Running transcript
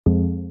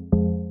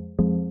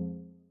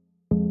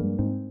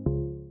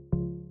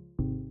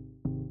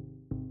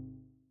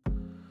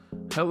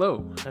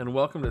Hello, and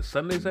welcome to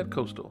Sundays at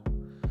Coastal.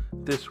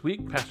 This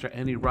week, Pastor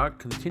Andy Rock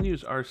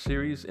continues our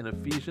series in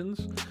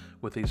Ephesians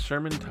with a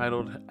sermon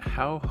titled,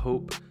 How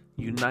Hope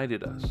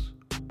United Us.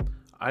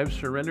 I've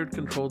surrendered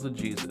control to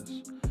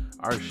Jesus.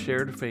 Our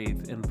shared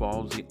faith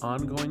involves the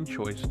ongoing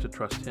choice to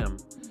trust Him.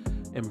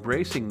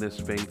 Embracing this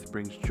faith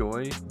brings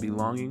joy,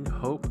 belonging,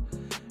 hope,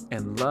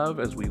 and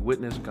love as we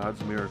witness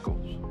God's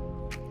miracles.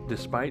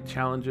 Despite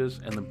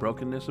challenges and the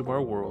brokenness of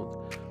our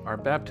world, our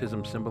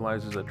baptism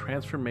symbolizes a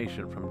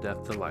transformation from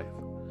death to life.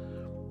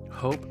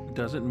 Hope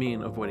doesn't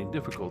mean avoiding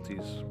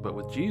difficulties, but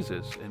with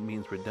Jesus, it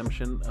means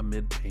redemption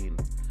amid pain.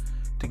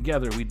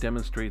 Together, we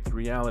demonstrate the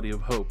reality of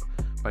hope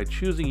by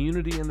choosing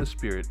unity in the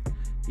Spirit,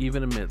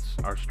 even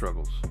amidst our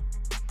struggles.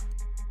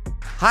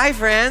 Hi,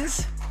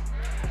 friends.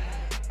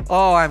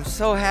 Oh, I'm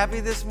so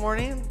happy this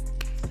morning.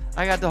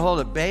 I got to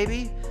hold a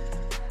baby.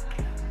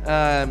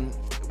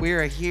 We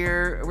are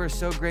here. We're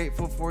so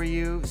grateful for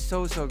you.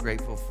 So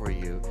grateful for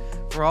you.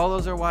 For all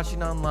those who are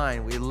watching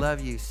online, we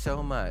love you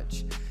so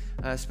much.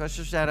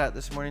 Special shout out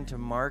this morning to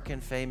Mark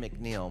and Faye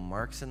McNeil.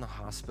 Mark's in the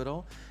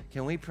hospital.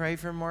 Can we pray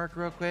for Mark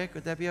real quick?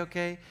 Would that be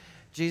okay?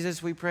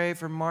 Jesus, we pray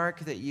for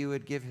Mark that you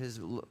would give his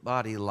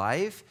body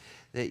life,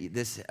 that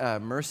this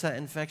MRSA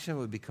infection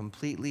would be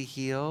completely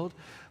healed.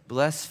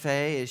 Bless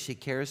Faye as she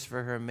cares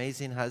for her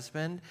amazing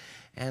husband.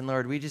 And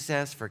Lord, we just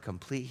ask for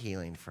complete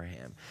healing for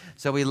him.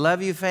 So we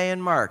love you, Faye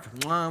and Mark.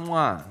 Mwah,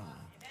 mwah.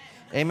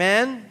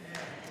 Amen?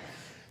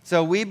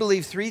 So we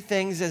believe three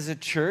things as a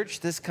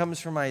church. This comes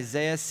from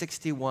Isaiah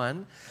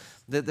 61,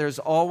 that there's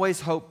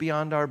always hope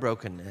beyond our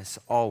brokenness,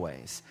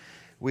 always.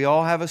 We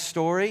all have a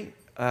story,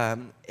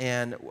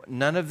 and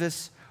none of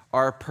us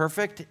are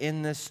perfect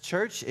in this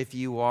church. If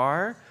you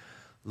are,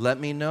 let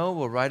me know.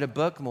 We'll write a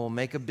book and we'll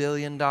make $1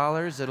 billion.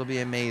 It'll be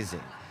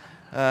amazing.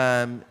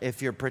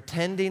 If you're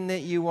pretending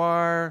that you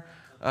are,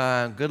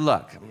 good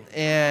luck.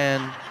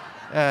 And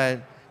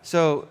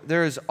so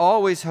there is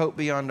always hope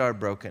beyond our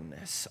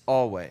brokenness,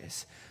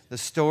 always. The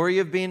story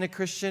of being a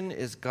Christian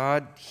is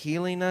God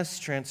healing us,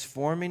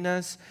 transforming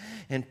us,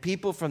 and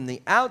people from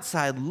the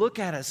outside look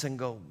at us and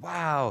go,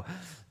 wow,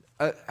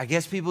 I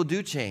guess people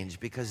do change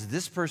because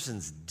this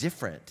person's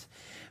different.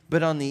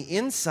 But on the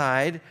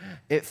inside,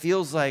 it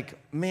feels like,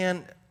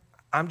 man,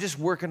 I'm just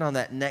working on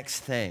that next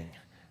thing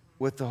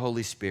with the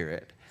Holy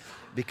Spirit.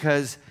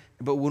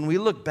 But when we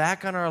look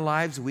back on our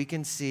lives, we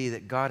can see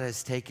that God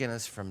has taken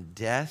us from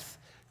death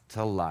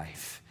to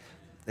life.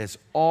 There's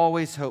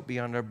always hope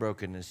beyond our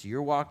brokenness.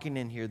 You're walking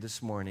in here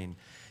this morning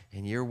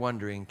and you're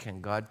wondering, can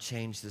God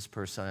change this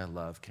person I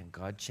love? Can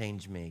God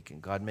change me?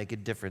 Can God make a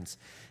difference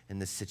in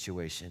this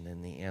situation?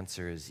 And the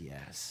answer is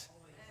yes.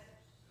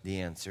 The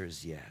answer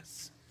is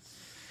yes.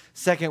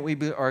 Second,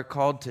 we are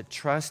called to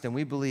trust, and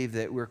we believe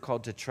that we're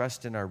called to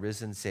trust in our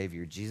risen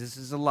Savior. Jesus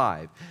is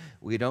alive.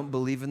 We don't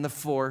believe in the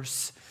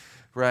force,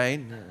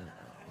 right?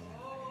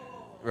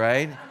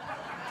 Right?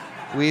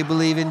 We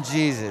believe in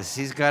Jesus.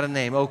 He's got a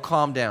name. Oh,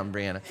 calm down,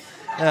 Brianna.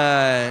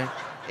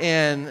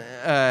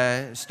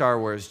 And Star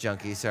Wars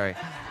junkie, sorry.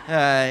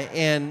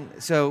 And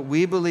so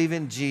we believe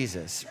in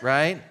Jesus,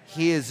 right?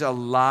 He is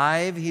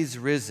alive. He's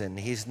risen.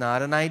 He's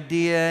not an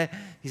idea.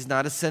 He's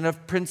not a set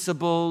of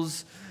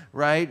principles,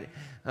 right?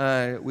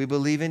 We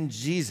believe in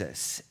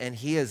Jesus, and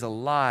He is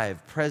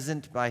alive,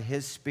 present by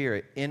His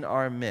Spirit in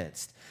our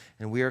midst.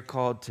 And we are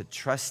called to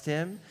trust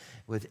Him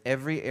with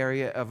every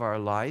area of our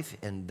life,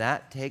 and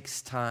that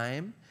takes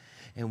time,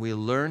 and we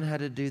learn how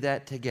to do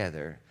that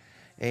together.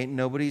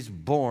 Nobody's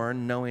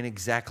born knowing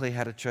exactly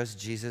how to trust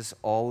Jesus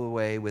all the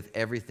way with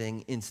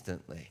everything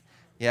instantly.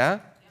 Yeah?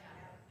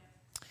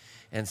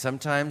 And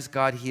sometimes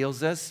God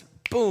heals us,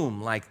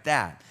 boom, like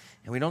that.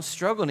 And we don't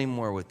struggle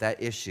anymore with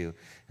that issue.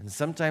 And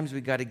sometimes we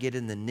got to get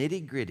in the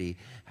nitty-gritty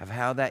of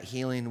how that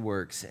healing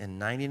works.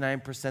 And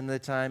 99% of the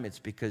time, it's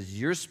because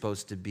you're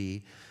supposed to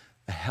be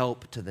a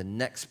help to the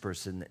next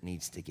person that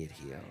needs to get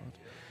healed.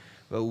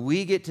 But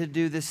we get to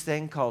do this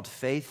thing called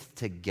faith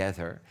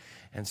together.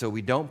 And so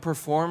we don't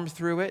perform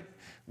through it.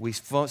 We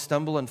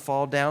stumble and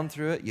fall down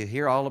through it. You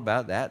hear all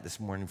about that this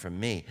morning from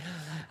me.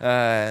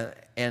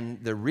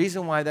 And the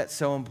reason why that's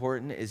so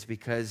important is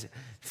because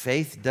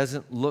faith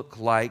doesn't look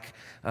like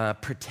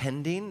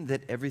pretending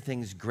that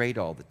everything's great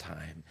all the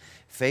time.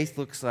 Faith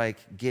looks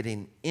like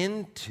getting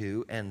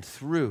into and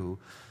through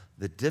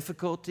the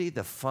difficulty,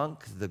 the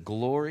funk, the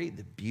glory,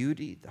 the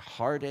beauty, the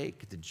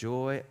heartache, the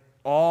joy,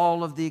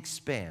 all of the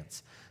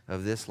expanse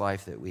of this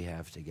life that we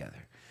have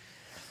together.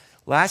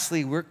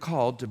 Lastly, we're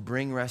called to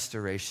bring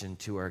restoration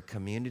to our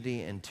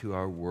community and to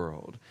our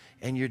world.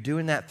 And you're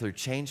doing that through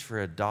Change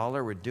for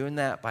 $1. We're doing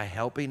that by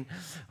helping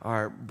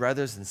our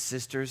brothers and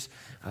sisters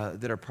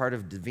that are part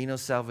of Divino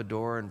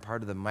Salvador and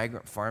part of the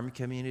migrant farm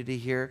community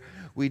here.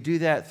 We do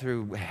that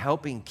through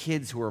helping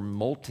kids who are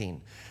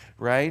molting,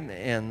 right?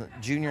 And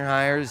junior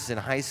hires and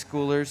high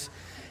schoolers.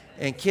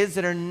 And kids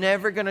that are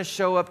never going to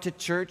show up to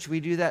church, we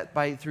do that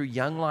through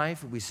Young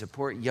Life. We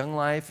support Young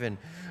Life, and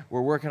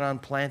we're working on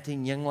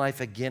planting Young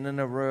Life again in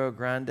Arroyo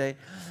Grande.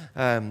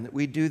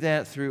 We do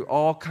that through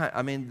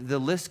the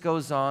list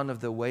goes on of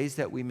the ways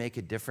that we make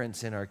a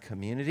difference in our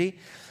community.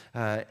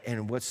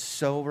 And what's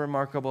so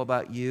remarkable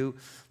about you,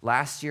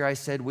 last year I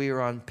said we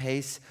were on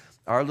pace,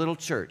 our little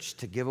church,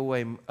 to give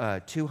away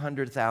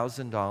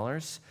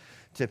 $200,000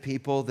 to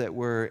people that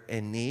were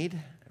in need,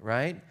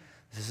 right?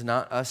 This is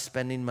not us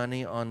spending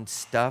money on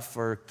stuff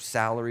or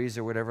salaries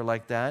or whatever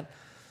like that.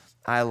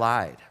 I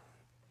lied.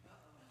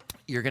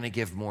 You're going to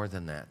give more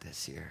than that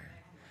this year.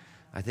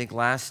 I think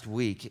last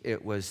week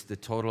the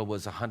total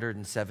was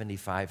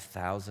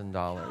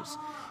 $175,000.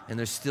 And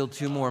there's still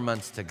 2 more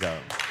months to go.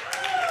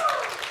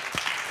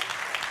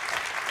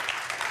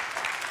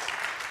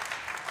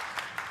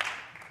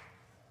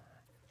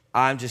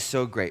 I'm just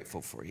so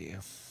grateful for you.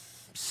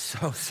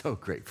 So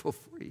grateful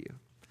for you.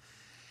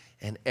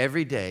 And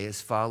every day, as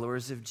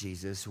followers of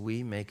Jesus,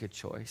 we make a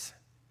choice.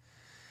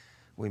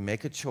 We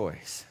make a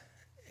choice.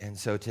 And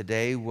so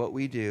today, what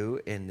we do,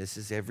 and this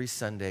is every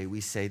Sunday,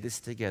 we say this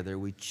together.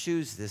 We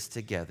choose this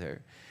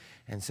together.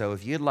 And so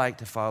if you'd like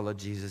to follow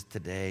Jesus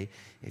today,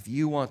 if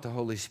you want the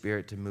Holy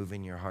Spirit to move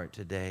in your heart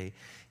today,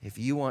 if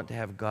you want to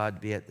have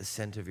God be at the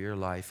center of your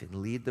life and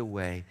lead the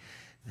way,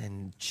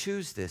 then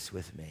choose this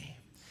with me.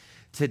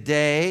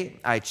 Today,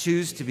 I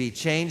choose to be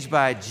changed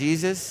by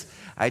Jesus.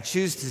 I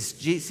choose to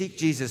seek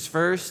Jesus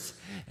first,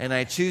 and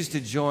I choose to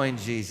join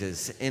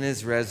Jesus in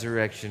his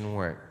resurrection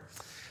work.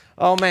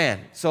 Oh, man.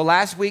 So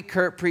last week,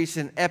 Kurt preached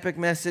an epic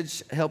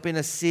message helping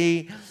us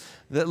see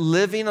that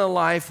living a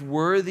life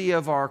worthy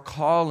of our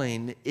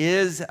calling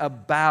is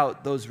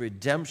about those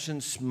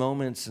redemption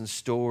moments and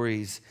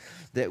stories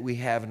that we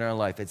have in our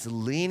life. It's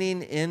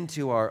leaning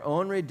into our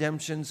own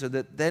redemption so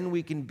that then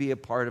we can be a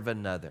part of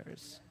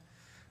another's,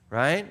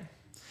 right?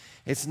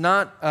 It's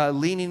not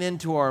leaning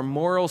into our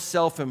moral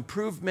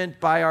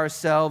self-improvement by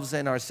ourselves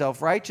and our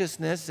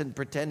self-righteousness and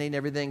pretending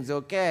everything's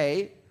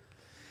okay.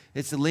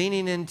 It's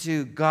leaning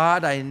into,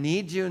 God, I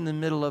need you in the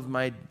middle of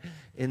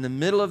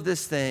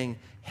this thing.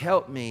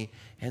 Help me.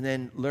 And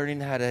then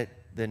learning how to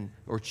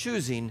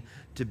choosing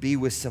to be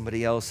with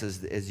somebody else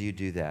as you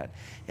do that.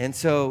 And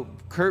so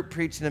Kurt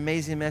preached an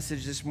amazing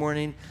message this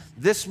morning.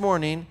 This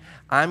morning,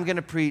 I'm going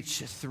to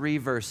preach 3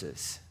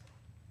 verses.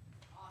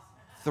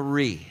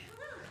 3.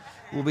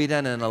 We'll be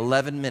done in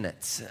 11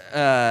 minutes.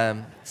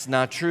 It's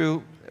not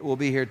true. We'll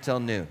be here till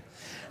noon.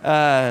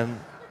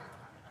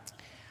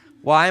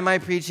 Why am I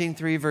preaching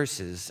 3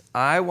 verses?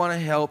 I want to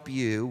help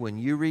you, when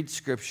you read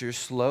Scripture,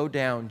 slow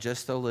down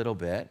just a little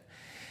bit.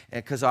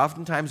 Because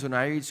oftentimes when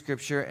I read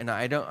Scripture and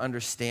I don't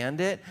understand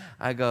it,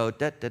 I go,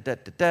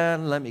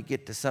 da-da-da-da-da, let me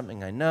get to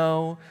something I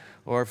know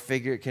or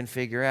can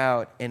figure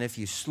out. And if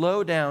you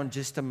slow down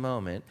just a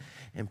moment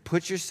and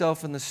put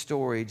yourself in the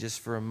story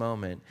just for a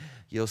moment,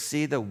 you'll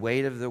see the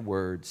weight of the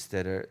words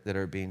that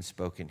are being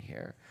spoken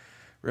here.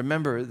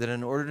 Remember that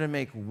in order to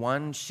make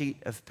 1 sheet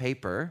of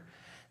paper,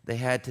 they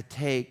had to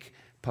take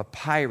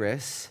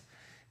papyrus,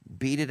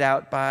 beat it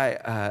out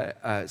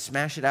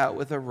smash it out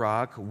with a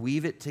rock,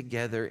 weave it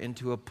together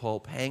into a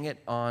pulp, hang it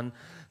on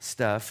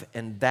stuff,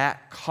 and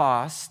that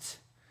cost,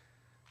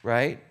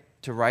 right,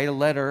 to write a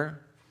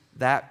letter,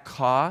 that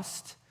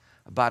cost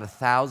about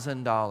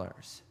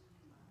 $1,000.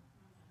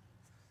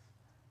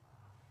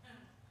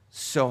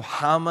 So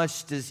how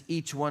much does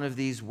each one of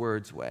these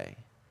words weigh?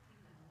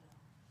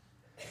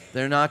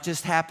 They're not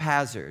just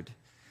haphazard.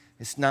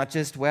 It's not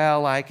just,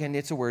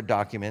 it's a Word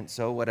document,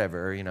 so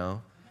whatever,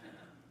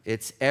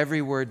 It's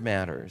every word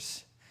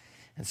matters.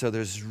 And so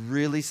there's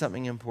really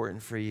something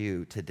important for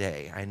you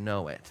today. I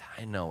know it.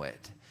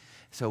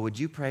 So would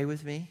you pray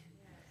with me?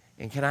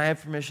 And can I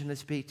have permission to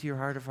speak to your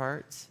heart of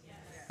hearts?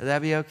 Would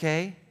that be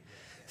okay?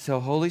 So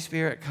Holy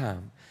Spirit,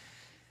 come.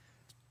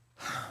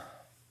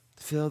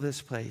 Fill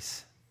this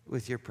place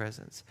with your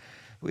presence.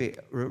 We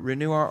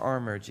renew our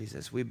armor,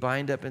 Jesus. We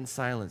bind up in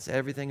silence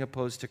everything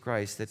opposed to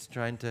Christ that's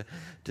trying to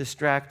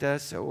distract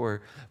us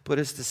or put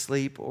us to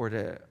sleep or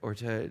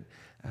to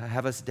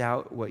have us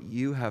doubt what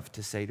you have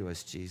to say to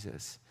us,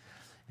 Jesus.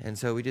 And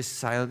so we just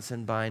silence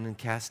and bind and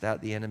cast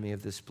out the enemy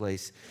of this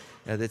place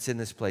that's in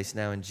this place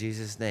now in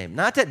Jesus' name.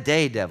 Not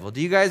today, devil.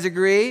 Do you guys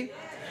agree? Yes.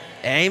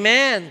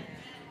 Amen.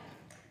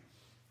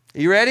 Are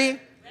you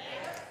ready?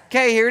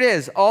 Okay, here it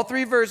is. All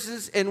 3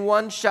 verses in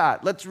 1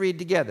 shot. Let's read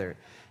together.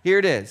 Here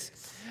it is.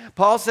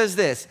 Paul says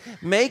this,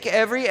 make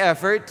every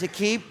effort to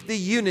keep the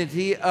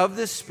unity of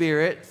the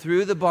Spirit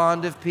through the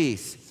bond of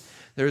peace.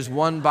 There's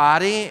one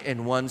body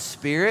and one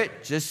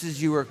Spirit, just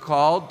as you were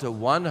called to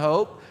one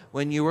hope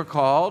when you were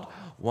called,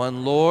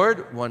 one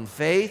Lord, one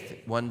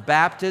faith, one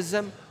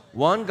baptism,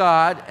 one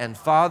God and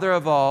Father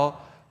of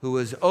all, who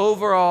is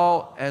over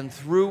all and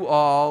through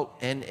all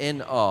and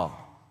in all.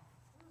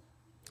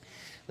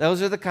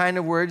 Those are the kind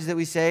of words that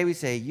we say. We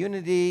say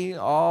unity,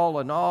 all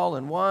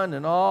and one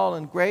and all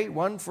and great,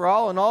 one for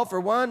all and all for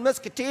one.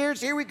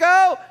 Musketeers, here we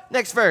go.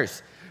 Next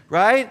verse,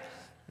 right?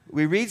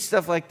 We read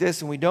stuff like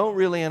this and we don't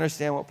really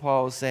understand what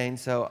Paul is saying,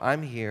 so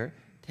I'm here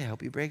to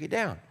help you break it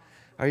down.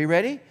 Are you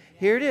ready?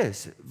 Here it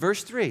is.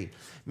 Verse 3.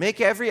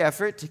 Make every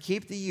effort to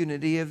keep the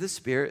unity of the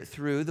Spirit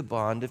through the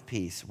bond of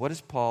peace. What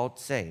is Paul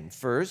saying?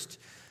 First,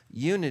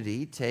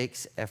 unity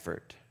takes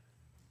effort.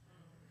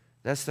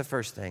 That's the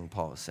first thing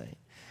Paul is saying.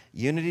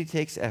 Unity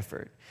takes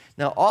effort.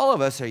 Now, all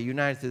of us are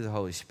united through the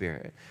Holy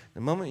Spirit.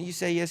 The moment you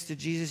say yes to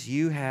Jesus,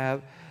 you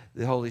have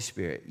the Holy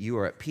Spirit. You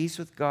are at peace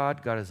with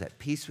God. God is at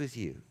peace with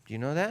you. Do you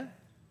know that?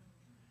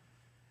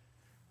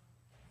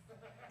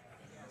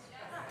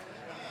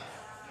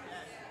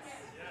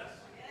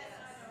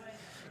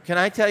 Can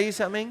I tell you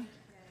something?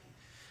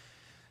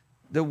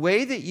 The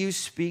way that you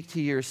speak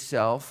to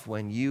yourself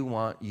when you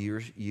want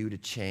you to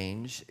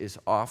change is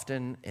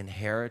often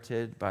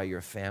inherited by your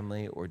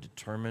family or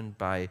determined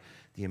by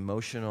the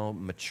emotional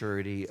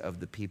maturity of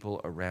the people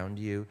around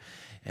you.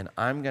 And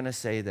I'm going to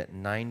say that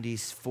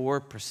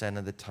 94%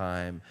 of the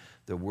time,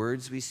 the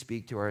words we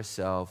speak to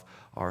ourselves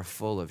are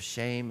full of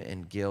shame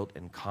and guilt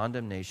and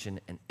condemnation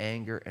and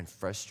anger and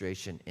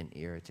frustration and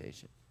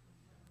irritation.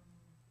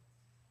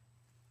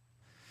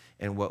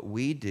 And what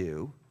we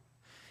do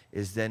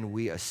is then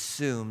we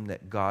assume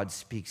that God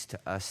speaks to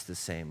us the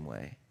same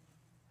way.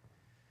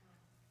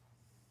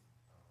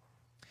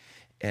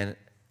 And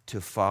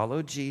to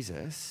follow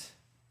Jesus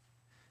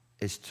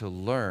is to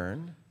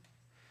learn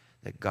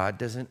that God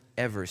doesn't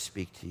ever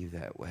speak to you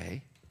that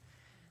way,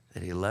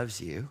 that he loves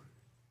you,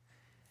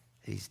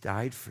 that he's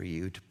died for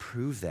you to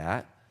prove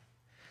that,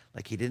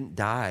 like he didn't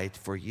die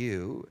for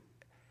you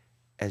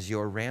as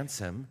your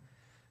ransom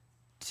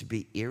to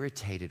be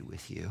irritated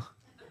with you.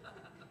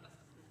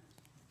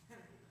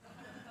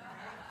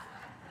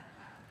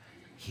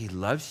 He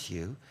loves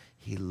you,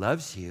 he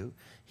loves you,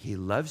 he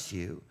loves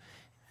you.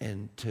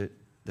 And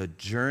the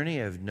journey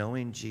of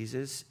knowing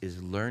Jesus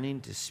is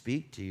learning to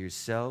speak to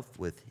yourself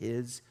with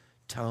his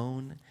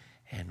tone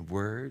and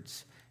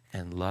words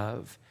and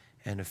love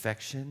and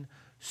affection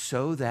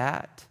so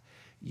that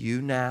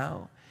you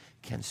now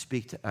can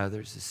speak to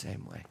others the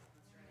same way.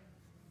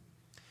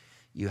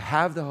 You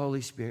have the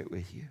Holy Spirit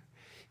with you.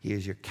 He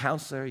is your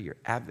counselor, your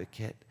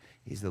advocate.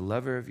 He's the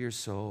lover of your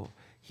soul.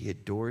 He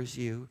adores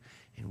you.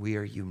 And we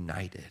are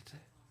united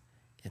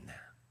in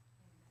that.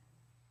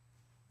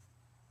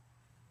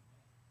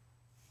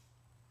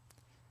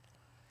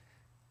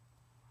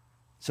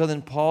 So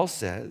then Paul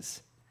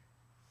says,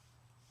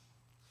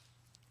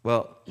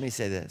 well, let me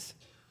say this.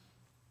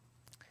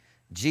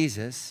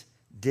 Jesus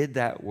did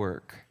that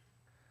work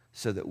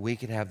so that we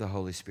could have the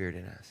Holy Spirit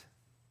in us.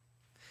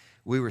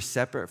 We were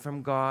separate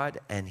from God,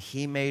 and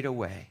he made a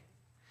way.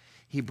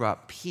 He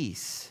brought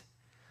peace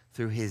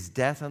through his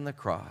death on the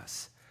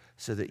cross,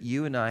 so that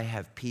you and I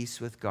have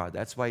peace with God.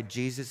 That's why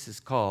Jesus is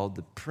called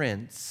the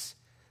Prince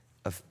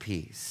of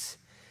Peace.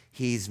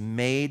 He's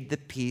made the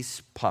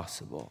peace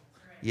possible.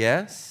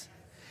 Yes?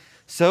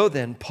 So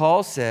then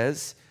Paul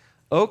says,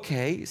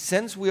 okay,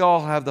 since we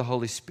all have the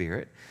Holy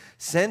Spirit,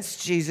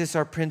 since Jesus,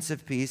 our Prince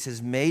of Peace,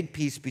 has made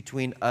peace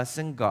between us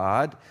and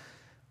God,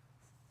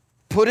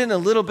 put in a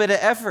little bit of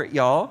effort,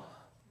 y'all.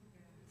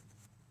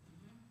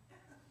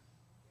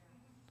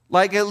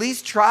 Like, at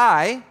least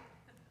try.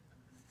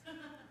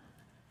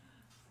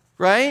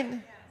 Right?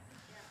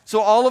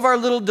 So all of our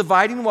little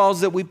dividing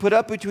walls that we put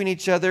up between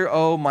each other,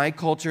 oh, my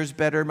culture is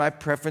better, my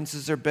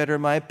preferences are better,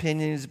 my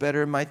opinion is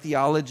better, my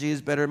theology is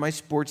better, my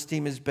sports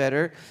team is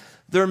better,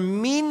 they're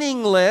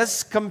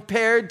meaningless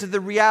compared to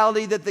the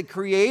reality that the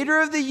creator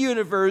of the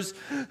universe,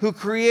 who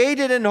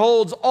created and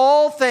holds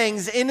all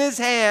things in his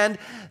hand,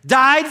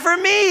 died for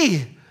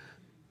me.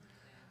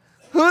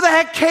 Who the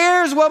heck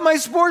cares what my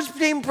sports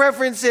team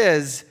preference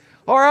is?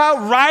 Or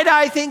how right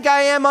I think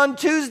I am on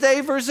Tuesday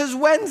versus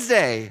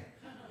Wednesday?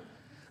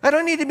 I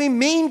don't need to be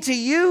mean to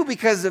you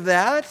because of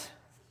that.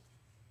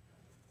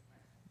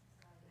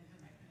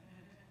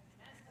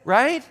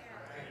 Right?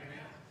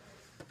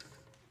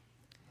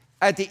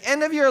 At the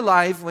end of your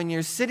life, when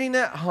you're sitting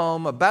at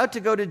home about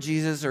to go to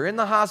Jesus or in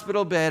the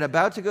hospital bed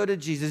about to go to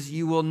Jesus,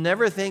 you will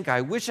never think,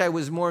 I wish I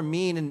was more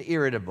mean and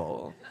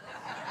irritable.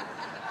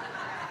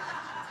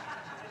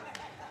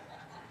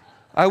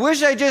 I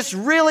wish I just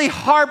really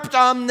harped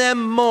on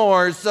them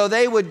more so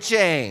they would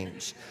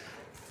change.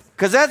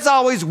 Because that's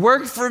always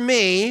worked for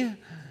me.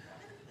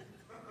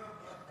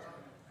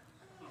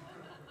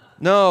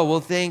 No, we'll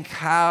think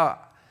how,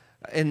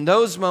 in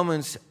those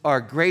moments, our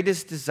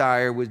greatest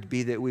desire would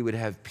be that we would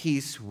have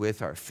peace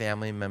with our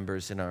family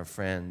members and our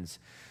friends.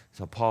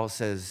 So Paul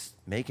says,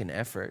 make an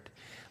effort.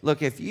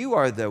 Look, if you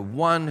are the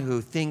one who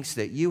thinks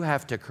that you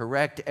have to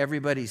correct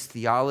everybody's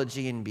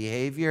theology and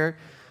behavior,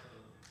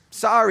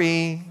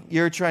 sorry,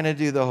 you're trying to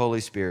do the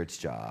Holy Spirit's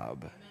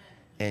job.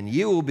 And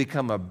you will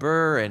become a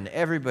burr in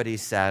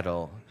everybody's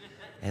saddle,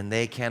 and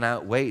they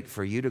cannot wait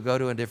for you to go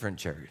to a different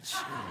church.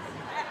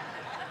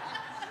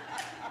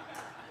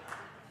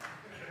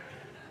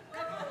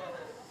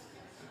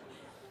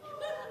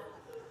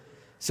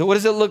 So what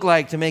does it look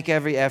like to make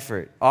every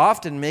effort?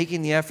 Often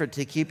making the effort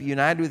to keep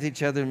united with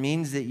each other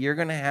means that you're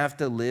going to have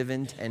to live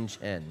in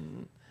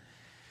tension.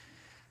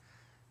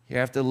 You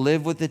have to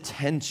live with the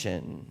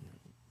tension.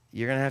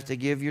 You're going to have to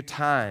give your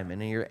time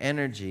and your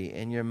energy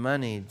and your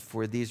money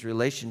for these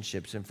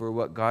relationships and for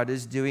what God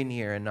is doing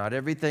here. And not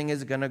everything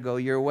is going to go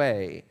your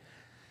way.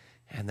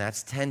 And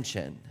that's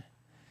tension.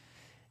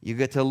 You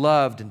get to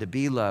love and to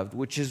be loved,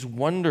 which is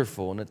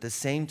wonderful. And at the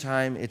same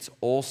time, it's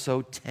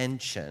also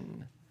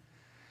tension.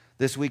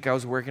 This week I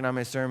was working on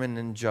my sermon,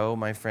 and Joe,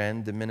 my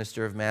friend, the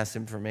minister of mass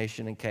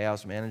information and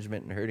chaos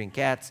management and herding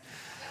cats,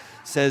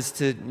 says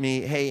to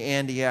me, hey,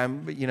 Andy, I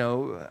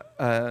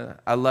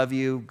love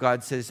you.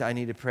 God says I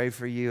need to pray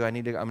for you. I'm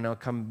going to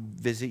come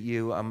visit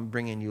you. I'm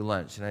bringing you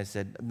lunch. And I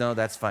said, no,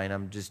 that's fine.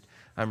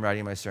 I'm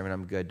writing my sermon.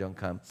 I'm good. Don't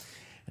come.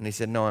 And he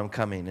said, no, I'm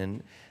coming.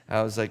 And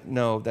I was like,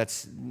 no,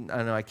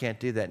 I can't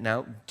do that.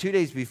 Now, 2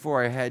 days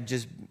before, I had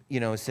just,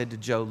 said to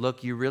Joe,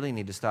 look, you really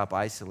need to stop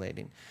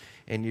isolating.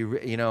 And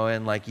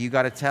you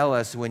got to tell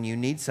us when you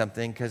need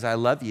something, because I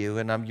love you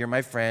and you're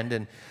my friend.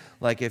 And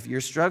like, if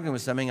you're struggling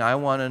with something, I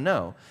want to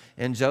know.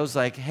 And Joe's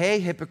like, hey,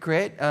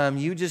 hypocrite,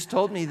 you just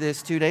told me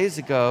this 2 days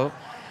ago.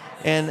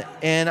 And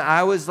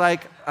I was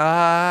like,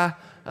 I'm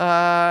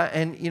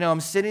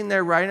sitting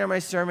there writing on my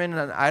sermon,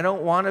 and I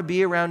don't want to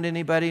be around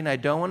anybody, and I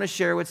don't want to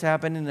share what's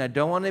happening, and I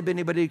don't want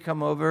anybody to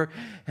come over,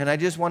 and I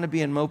just want to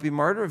be in Mopey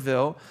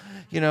Martyrville,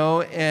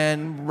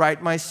 and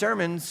write my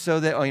sermon so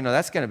that,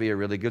 that's going to be a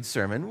really good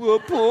sermon. Well,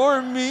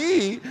 poor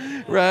me,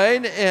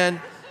 right? And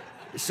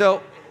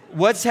so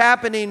what's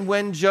happening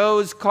when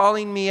Joe's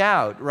calling me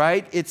out,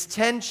 right? It's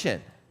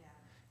tension.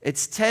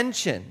 It's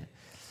tension.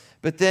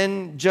 But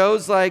then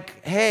Joe's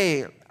like,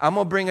 hey, I'm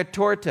going to bring a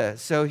torta.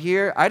 So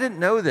here, I didn't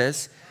know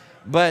this,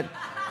 but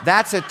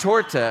that's a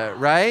torta,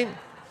 right?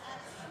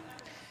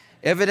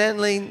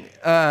 Evidently,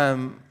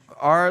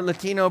 our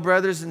Latino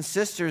brothers and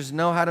sisters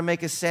know how to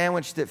make a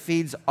sandwich that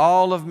feeds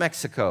all of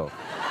Mexico.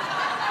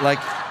 Like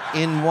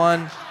in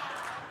one.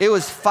 It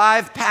was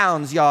 5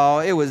 pounds, y'all.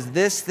 It was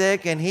this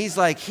thick, and he's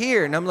like,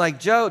 here. And I'm like,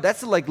 Joe,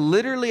 that's like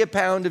literally a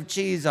pound of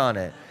cheese on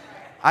it.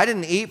 I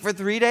didn't eat for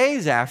 3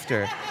 days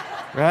after,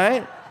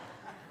 right?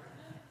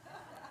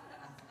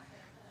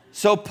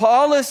 So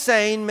Paul is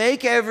saying,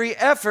 make every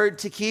effort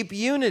to keep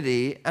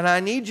unity. And I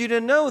need you to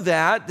know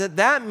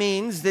that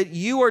means that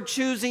you are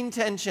choosing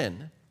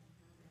tension.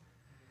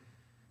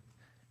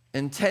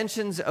 And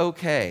tension's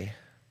okay.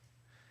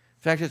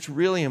 In fact, it's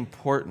really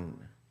important.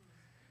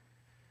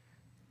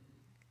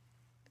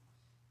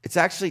 It's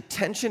actually,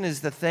 tension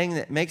is the thing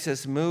that makes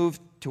us move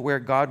to where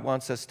God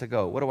wants us to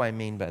go. What do I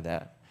mean by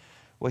that?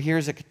 Well,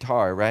 here's a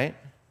guitar, right?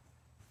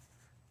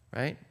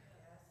 Right?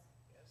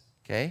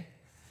 Okay?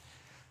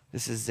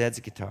 This is Zed's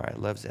guitar. I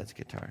love Zed's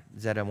guitar.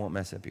 Zed, I won't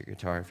mess up your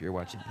guitar if you're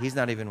watching. He's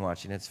not even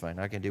watching. It's fine.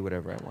 I can do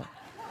whatever I want.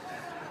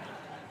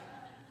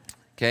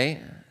 Okay?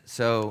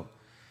 So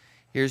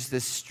here's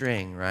this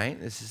string, right?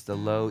 This is the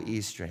low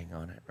E string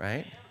on it,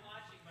 right?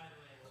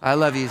 I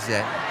love you,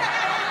 Zed.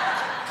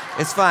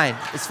 It's fine.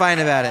 It's fine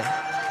about it.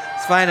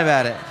 It's fine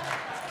about it.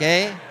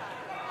 Okay?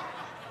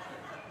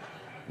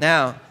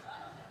 Now,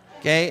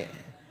 okay,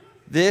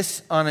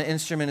 this on an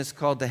instrument is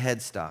called the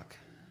headstock,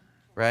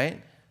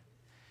 right?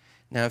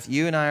 Now, if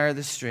you and I are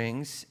the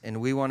strings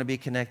and we want to be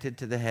connected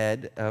to the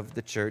head of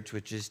the church,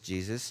 which is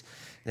Jesus,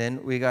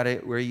 then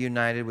we're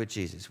united with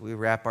Jesus. We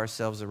wrap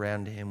ourselves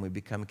around him. We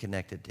become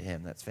connected to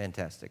him. That's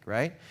fantastic,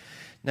 right?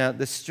 Now,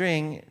 the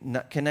string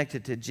not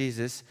connected to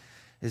Jesus,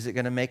 is it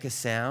going to make a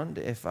sound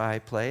if I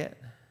play it?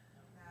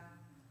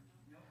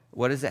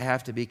 What does it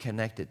have to be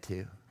connected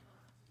to?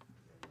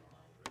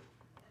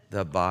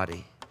 The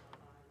body.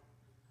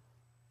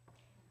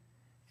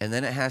 And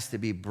then it has to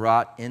be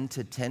brought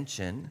into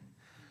tension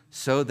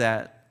so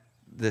that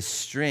the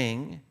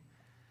string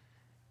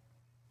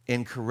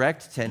in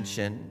correct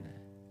tension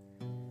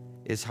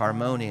is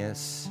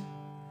harmonious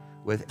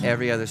with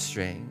every other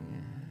string.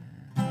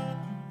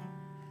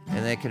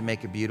 And they can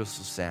make a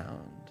beautiful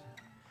sound.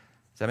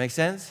 Does that make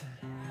sense?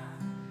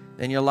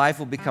 Then your life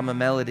will become a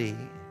melody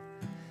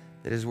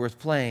that is worth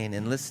playing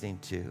and listening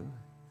to.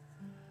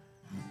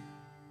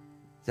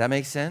 Does that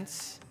make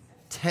sense?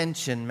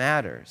 Tension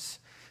matters.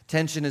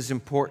 Tension is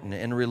important.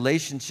 In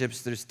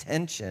relationships, there's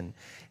tension,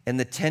 and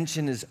the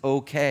tension is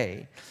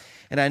okay.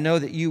 And I know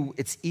that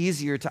it's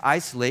easier to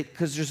isolate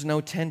because there's no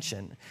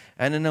tension.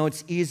 And I know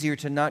it's easier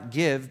to not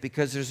give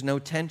because there's no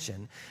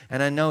tension.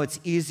 And I know it's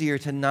easier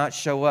to not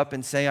show up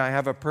and say, I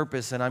have a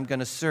purpose and I'm going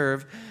to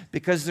serve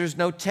because there's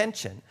no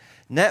tension.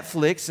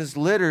 Netflix is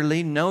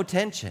literally no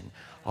tension.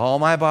 All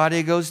my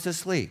body goes to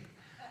sleep,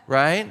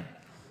 right?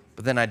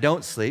 But then I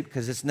don't sleep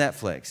because it's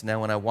Netflix.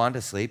 Now when I want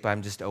to sleep,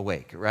 I'm just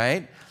awake,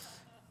 right?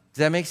 Does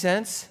that make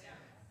sense?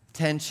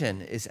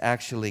 Tension is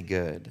actually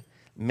good.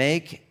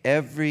 Make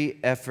every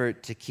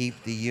effort to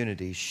keep the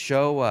unity.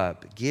 Show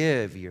up.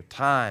 Give your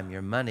time,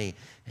 your money.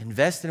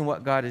 Invest in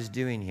what God is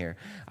doing here.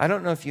 I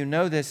don't know if you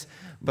know this,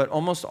 but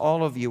almost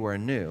all of you are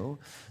new.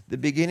 The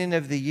beginning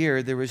of the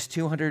year, there was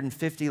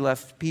 250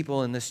 less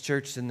people in this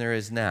church than there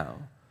is now.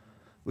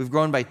 We've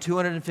grown by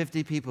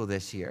 250 people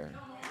this year.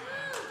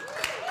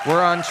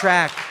 We're on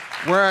track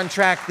We're on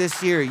track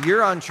this year.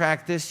 You're on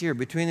track this year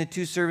between the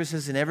two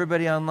services and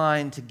everybody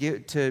online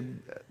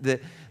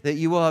that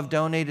you will have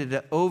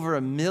donated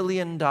over $1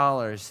 million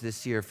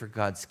this year for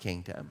God's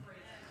kingdom.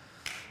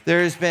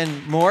 There has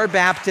been more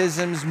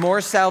baptisms,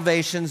 more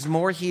salvations,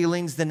 more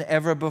healings than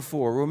ever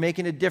before. We're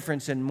making a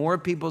difference in more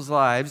people's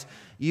lives.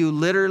 You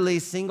literally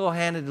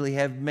single-handedly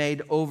have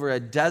made over a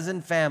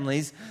dozen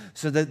families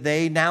so that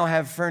they now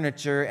have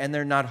furniture and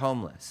they're not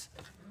homeless.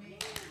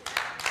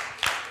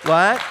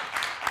 What?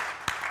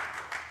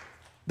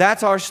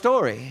 That's our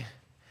story.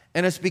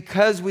 And it's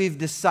because we've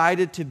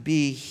decided to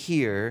be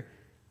here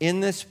in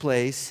this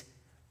place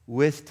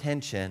with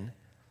tension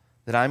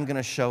that I'm going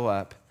to show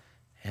up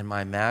and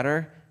I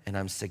matter and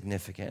I'm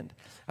significant.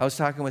 I was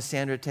talking with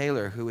Sandra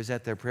Taylor, who was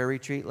at their prayer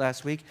retreat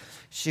last week.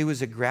 She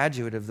was a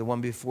graduate of the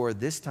one before.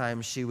 This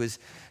time she was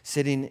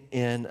sitting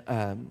in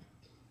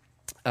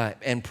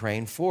and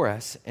praying for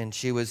us, and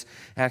she was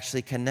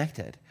actually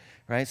connected,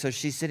 right? So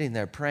she's sitting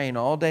there praying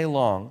all day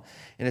long,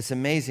 and it's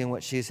amazing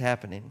what was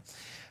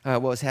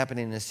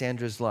happening in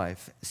Sandra's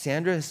life.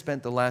 Sandra has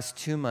spent the last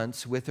 2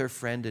 months with her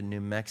friend in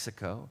New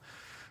Mexico.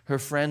 Her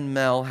friend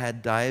Mel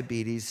had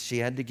diabetes. She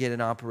had to get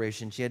an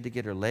operation. She had to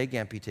get her leg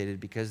amputated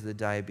because of the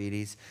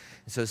diabetes.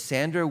 So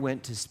Sandra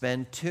went to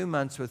spend 2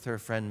 months with her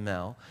friend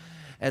Mel.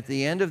 At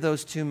the end of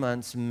those 2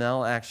 months,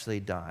 Mel actually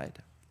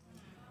died.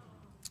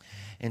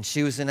 And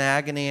she was in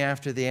agony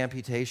after the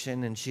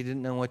amputation, and she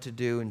didn't know what to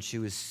do, and she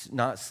was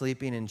not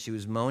sleeping, and she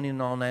was moaning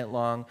all night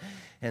long.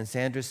 And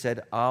Sandra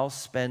said, "I'll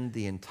spend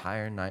the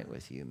entire night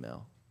with you,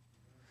 Mel."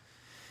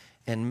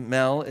 And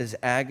Mel is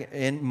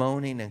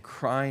moaning and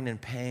crying in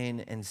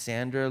pain, and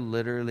Sandra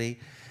literally,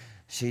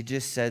 she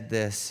just said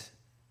this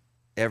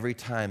every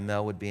time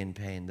Mel would be in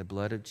pain: the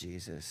blood of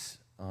Jesus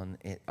on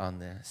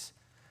this.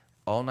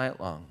 All night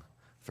long,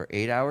 for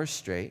 8 hours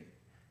straight,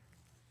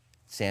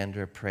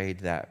 Sandra prayed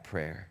that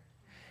prayer.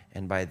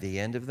 And by the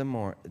end of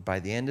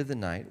the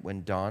night,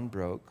 when dawn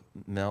broke,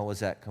 Mel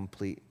was at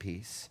complete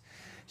peace.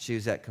 She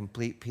was at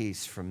complete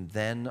peace from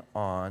then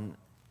on,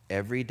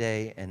 every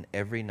day and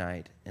every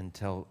night,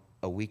 until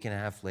a week and a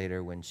half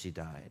later when she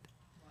died.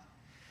 Wow.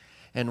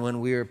 And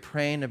when we were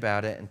praying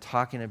about it and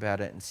talking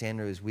about it, and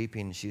Sandra was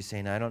weeping, she was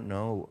saying, I don't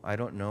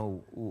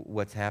know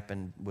what's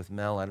happened with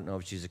Mel. I don't know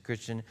if she's a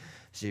Christian.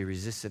 She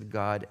resisted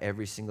God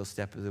every single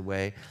step of the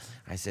way.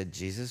 I said,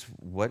 "Jesus,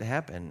 what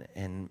happened?"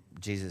 And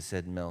Jesus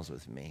said, "Mel's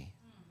with me."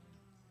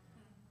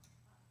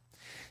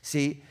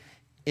 See,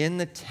 in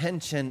the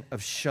tension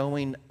of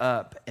showing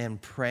up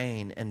and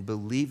praying and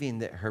believing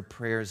that her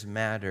prayers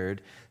mattered,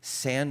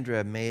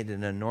 Sandra made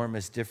an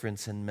enormous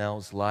difference in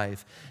Mel's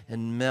life.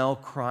 And Mel,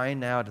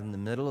 crying out in the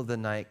middle of the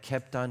night,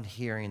 kept on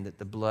hearing that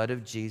the blood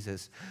of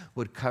Jesus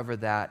would cover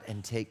that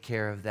and take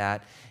care of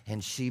that.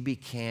 And she,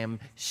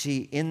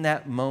 in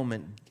that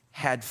moment,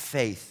 had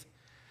faith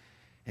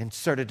and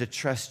started to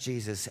trust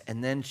Jesus.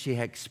 And then she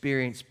had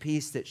experienced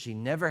peace that she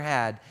never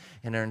had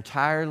in her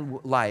entire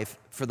life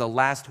for the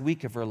last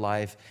week of her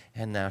life,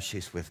 and now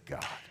she's with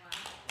God.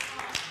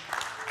 Wow.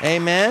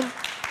 Amen?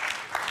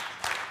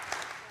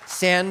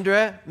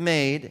 Sandra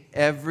made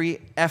every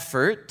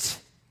effort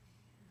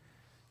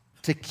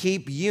to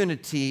keep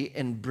unity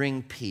and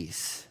bring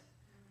peace.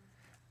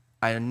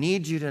 I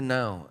need you to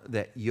know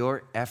that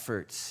your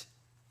efforts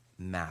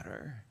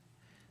matter,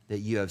 that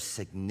you have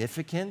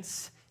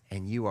significance,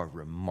 and you are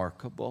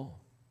remarkable.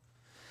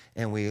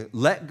 And we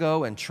let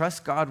go and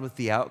trust God with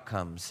the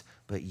outcomes,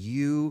 but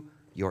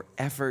your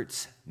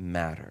efforts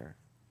matter.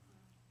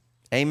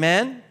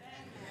 Amen? Amen?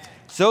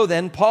 So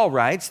then Paul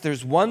writes,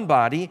 there's one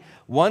body,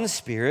 one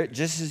spirit,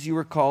 just as you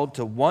were called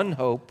to one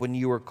hope when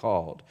you were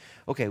called.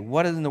 Okay,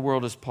 what in the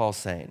world is Paul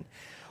saying?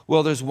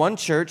 Well, there's one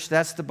church,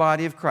 that's the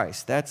body of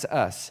Christ, that's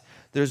us.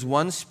 There's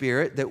one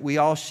spirit that we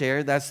all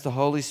share, that's the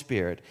Holy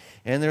Spirit.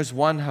 And there's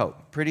one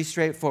hope. Pretty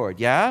straightforward,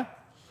 yeah?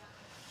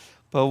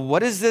 But what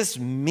does this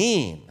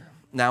mean?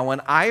 Now,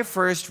 when I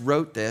first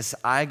wrote this,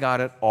 I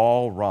got it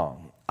all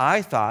wrong.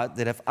 I thought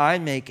that if I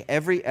make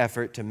every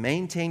effort to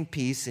maintain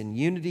peace and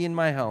unity in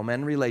my home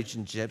and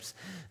relationships,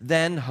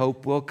 then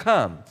hope will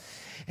come.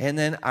 And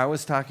then I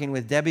was talking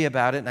with Debbie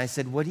about it, and I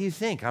said, "What do you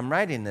think? I'm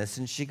writing this."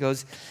 And she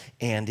goes,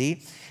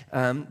 "Andy,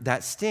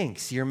 that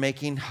stinks. You're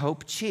making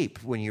hope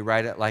cheap when you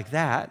write it like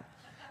that."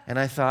 And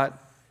I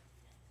thought,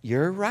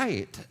 you're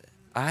right.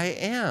 I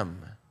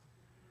am.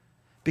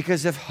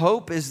 Because if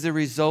hope is the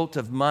result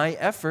of my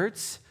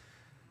efforts,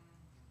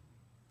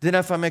 then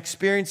if I'm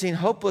experiencing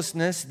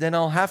hopelessness, then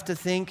I'll have to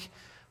think,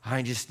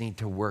 I just need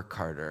to work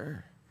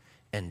harder.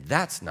 And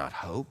that's not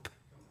hope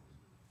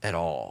at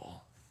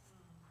all.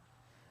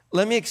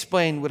 Let me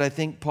explain what I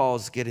think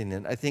Paul's getting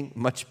at. I think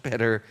much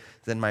better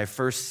than my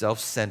first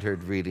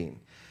self-centered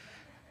reading.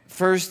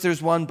 First,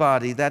 there's one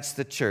body, that's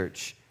the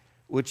church,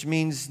 which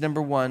means,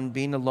 number one,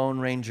 being a lone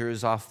ranger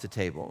is off the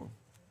table.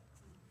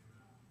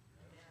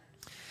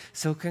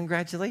 So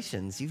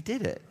congratulations, you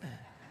did it.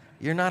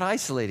 You're not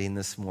isolating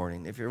this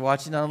morning. If you're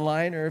watching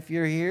online or if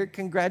you're here,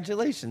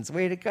 congratulations,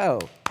 way to go.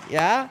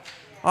 Yeah?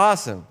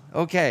 Awesome,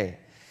 okay.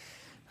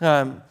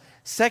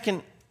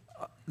 Second,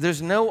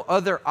 there's no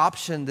other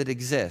option that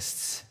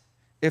exists.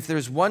 If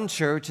there's one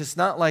church, it's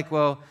not like,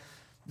 well,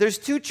 there's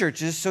two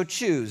churches, so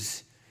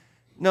choose.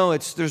 No,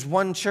 there's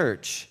one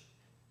church.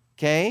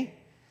 Okay?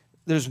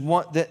 There's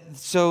one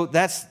so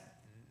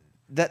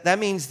that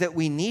means that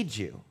we need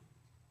you.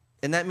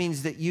 And that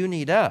means that you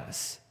need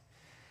us.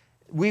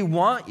 We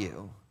want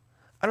you.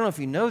 I don't know if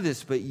you know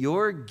this, but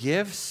your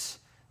gifts,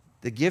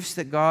 the gifts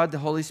that God, the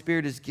Holy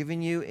Spirit, has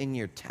given you in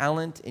your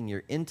talent, in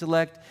your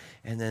intellect,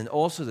 and then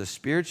also the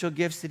spiritual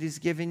gifts that He's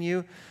given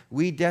you,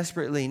 we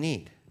desperately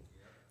need.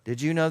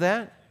 Did you know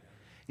that?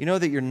 You know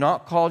that you're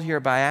not called here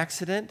by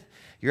accident?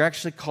 You're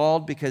actually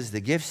called because the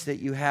gifts that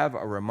you have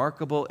are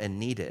remarkable and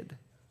needed.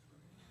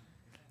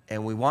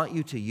 And we want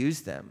you to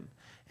use them.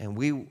 And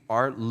we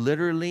are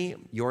literally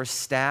your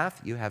staff.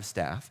 You have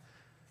staff.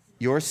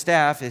 Your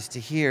staff is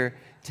here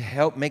to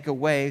help make a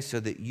way so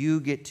that you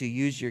get to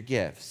use your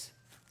gifts.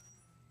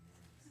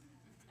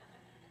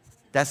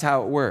 That's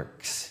how it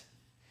works.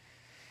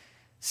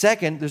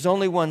 Second, there's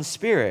only one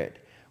Spirit,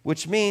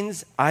 which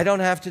means I don't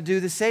have to do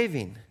the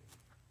saving.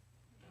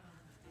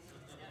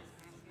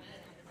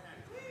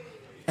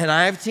 And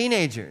I have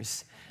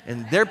teenagers,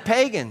 and they're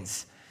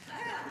pagans,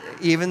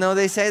 even though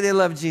they say they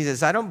love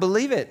Jesus. I don't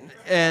believe it.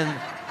 And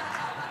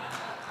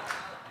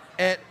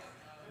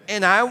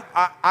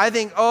I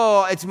think,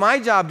 oh, it's my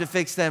job to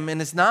fix them,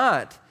 and it's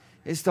not.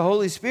 It's the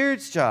Holy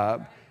Spirit's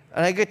job.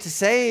 And I get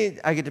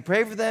to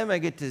pray for them, I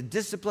get to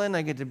discipline,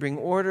 I get to bring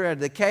order out of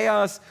the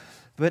chaos.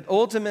 But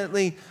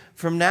ultimately,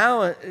 from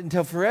now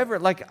until forever,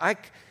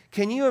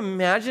 can you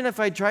imagine if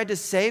I tried to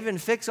save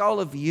and fix all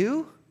of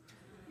you?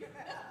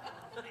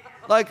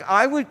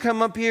 I would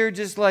come up here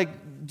just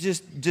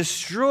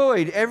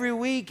destroyed every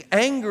week,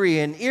 angry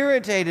and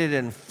irritated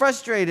and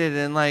frustrated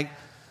and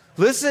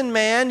listen,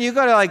 man, you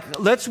gotta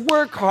let's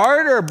work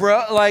harder,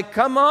 bro.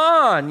 Come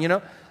on,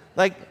 there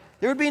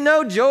would be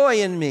no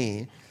joy in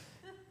me.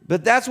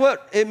 But that's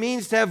what it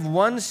means to have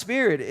one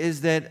Spirit,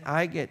 is that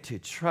I get to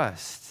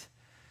trust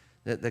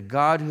that the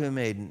God who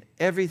made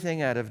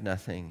everything out of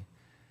nothing,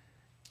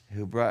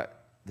 who brought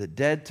the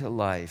dead to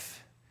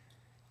life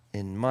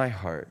in my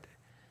heart,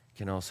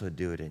 can also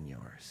do it in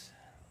yours.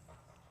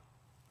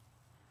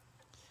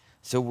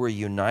 So we're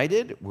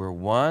united, we're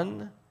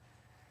one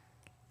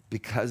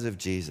because of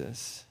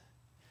Jesus.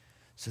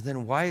 So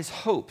then why is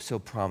hope so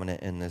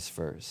prominent in this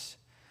verse?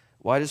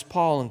 Why does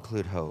Paul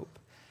include hope?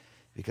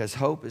 Because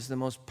hope is the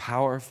most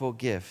powerful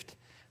gift,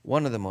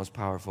 one of the most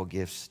powerful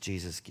gifts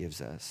Jesus gives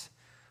us.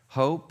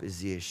 Hope is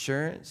the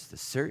assurance, the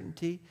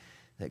certainty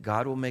that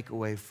God will make a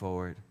way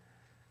forward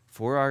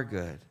for our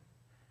good,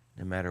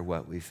 no matter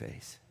what we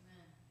face.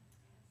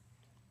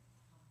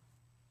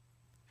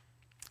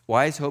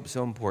 Why is hope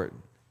so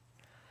important?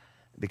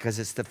 Because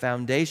it's the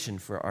foundation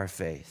for our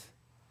faith.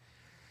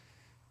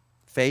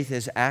 Faith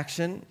is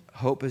action.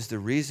 Hope is the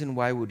reason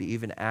why we would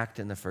even act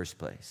in the first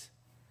place.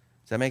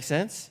 Does that make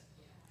sense?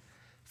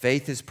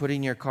 Faith is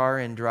putting your car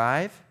in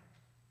drive.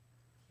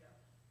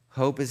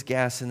 Hope is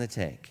gas in the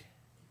tank.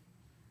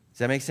 Does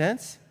that make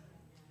sense?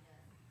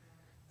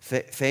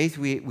 Faith,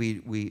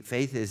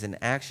 faith is an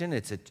action.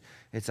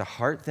 It's a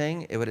heart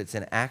thing, but it's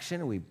an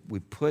action. We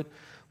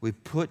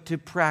put to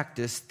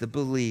practice the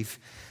belief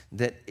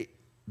that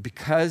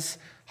because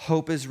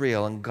hope is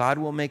real and God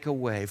will make a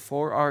way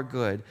for our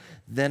good,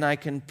 then I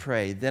can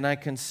pray, then I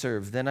can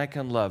serve, then I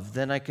can love,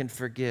 then I can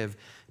forgive,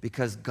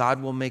 because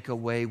God will make a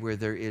way where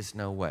there is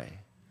no way.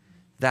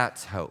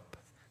 That's hope.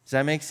 Does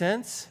that make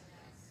sense?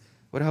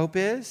 What hope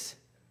is?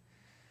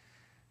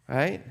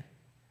 Right?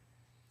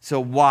 So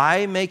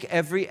why make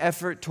every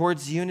effort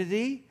towards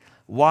unity?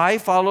 Why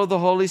follow the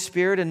Holy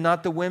Spirit and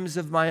not the whims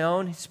of my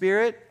own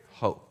spirit?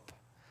 Hope.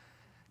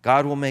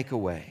 God will make a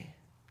way.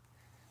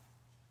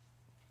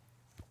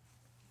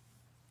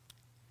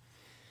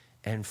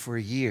 And for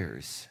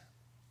years,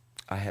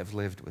 I have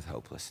lived with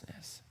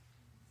hopelessness.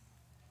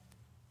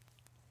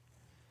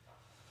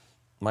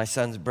 My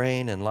son's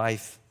brain and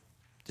life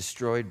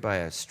destroyed by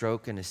a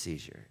stroke and a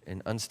seizure,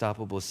 and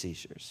unstoppable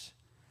seizures.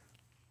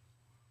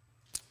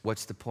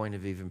 What's the point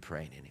of even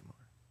praying anymore?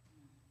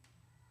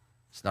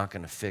 It's not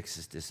going to fix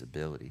his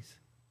disabilities.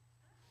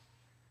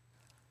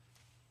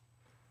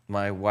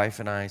 My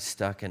wife and I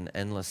stuck in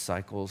endless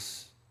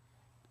cycles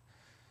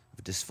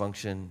of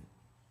dysfunction.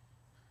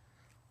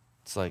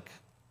 It's like,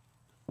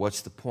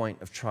 what's the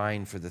point of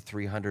trying for the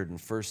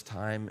 301st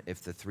time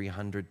if the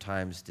 300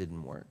 times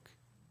didn't work?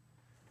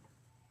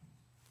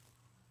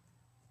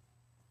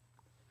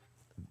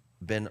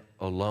 Been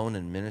alone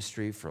in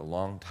ministry for a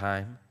long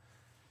time.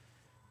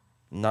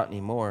 Not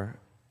anymore,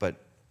 but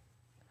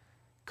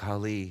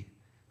golly,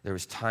 there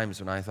was times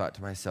when I thought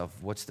to myself,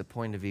 what's the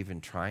point of even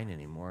trying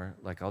anymore?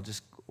 Why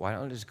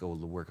don't I just go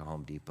work at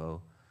Home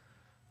Depot?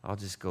 I'll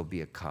just go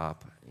be a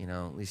cop.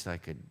 At least I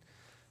could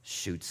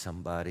shoot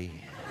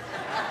somebody.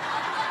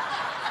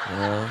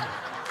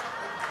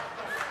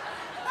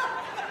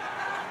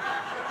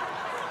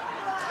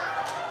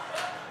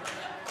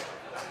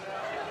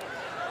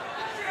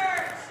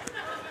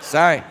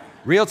 Sorry,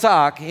 real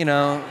talk,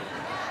 I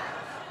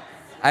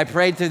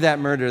prayed through that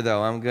murder,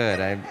 though. I'm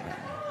good. I'm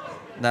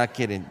not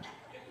kidding.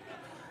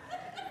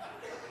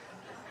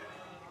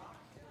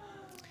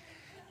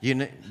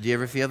 Do you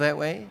ever feel that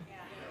way?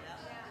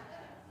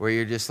 Where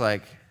you're just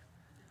like,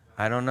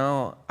 I don't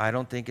know. I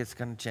don't think it's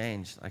going to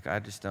change. Like, I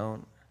just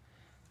don't.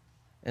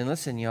 And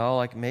listen, y'all,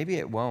 like, maybe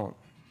it won't.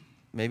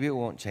 Maybe it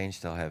won't change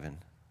till heaven.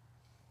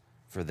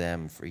 For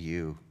them, for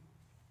you.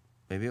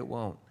 Maybe it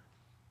won't.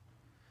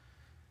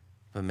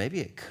 But maybe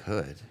it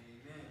could.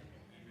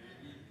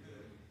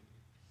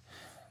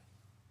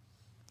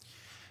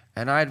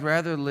 And I'd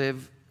rather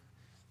live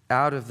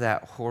out of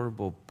that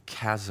horrible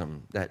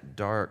chasm, that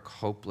dark,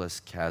 hopeless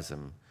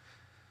chasm.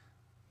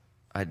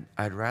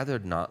 I'd rather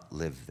not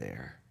live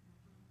there.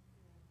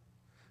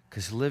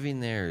 Because living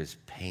there is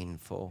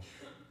painful.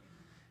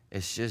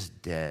 It's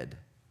just dead.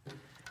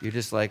 You're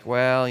just like,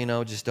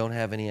 well, just don't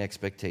have any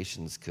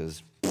expectations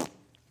because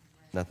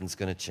nothing's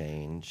going to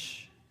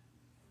change.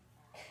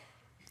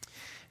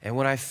 And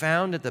what I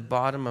found at the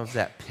bottom of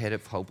that pit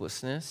of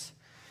hopelessness,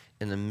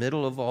 in the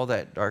middle of all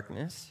that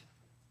darkness,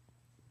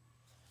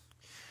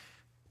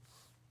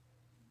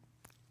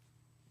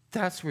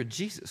 that's where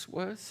Jesus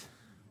was.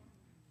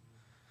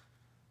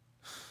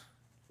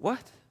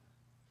 What?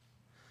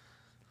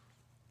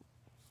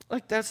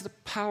 Like, that's the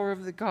power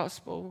of the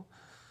gospel.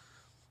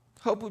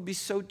 Hope would be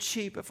so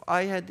cheap if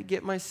I had to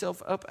get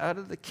myself up out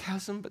of the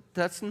chasm, but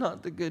that's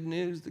not the good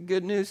news. The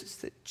good news is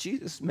that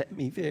Jesus met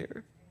me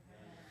there.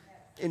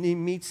 And he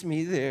meets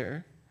me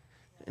there.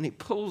 And he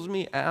pulls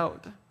me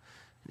out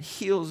and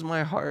heals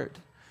my heart.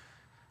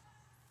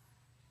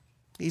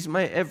 He's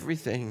my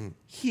everything.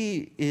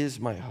 He is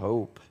my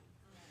hope.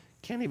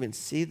 Can't even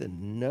see the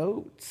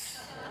notes.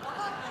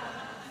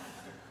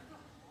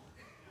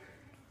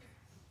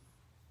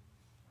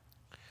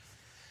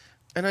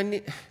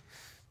 And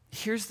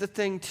here's the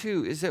thing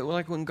too, is that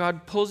like when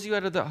God pulls you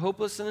out of that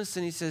hopelessness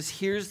and he says,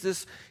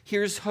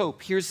 here's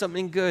hope, here's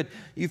something good,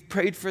 you've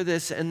prayed for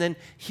this, and then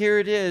here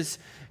it is,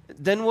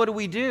 then what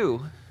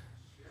do?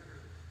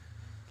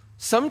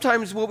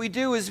 Sometimes what we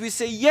do is we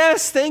say,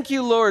 yes, thank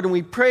you, Lord, and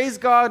we praise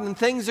God and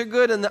things are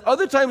good, and the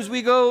other times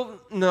we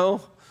go,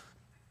 no,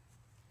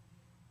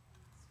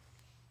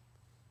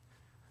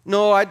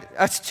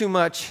 that's too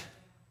much.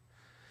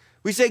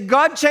 We say,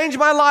 God changed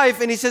my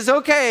life, and he says,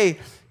 okay,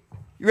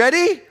 you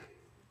ready?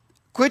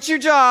 Quit your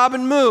job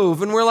and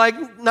move. And we're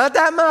like, not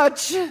that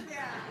much. Yeah.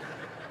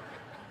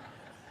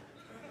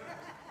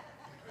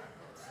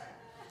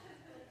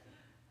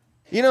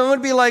 It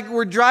would be like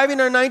we're driving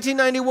our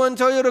 1991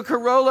 Toyota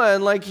Corolla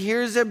and like,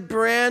 here's a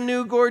brand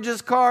new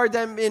gorgeous car.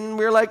 And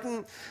we're like,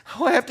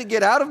 I have to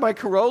get out of my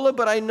Corolla,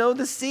 but I know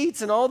the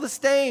seats and all the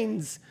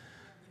stains.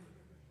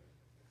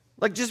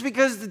 Like, just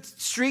because the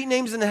street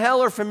names in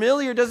hell are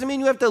familiar doesn't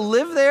mean you have to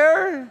live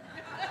there.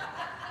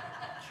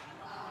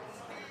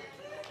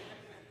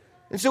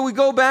 And so we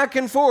go back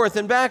and forth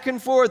and back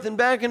and forth and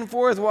back and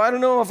forth. Well, I don't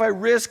know if I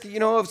risk,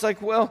 it's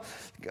like, well,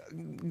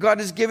 God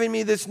has given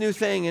me this new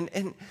thing.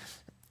 And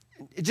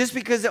just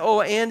because,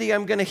 Andy,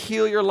 I'm going to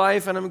heal your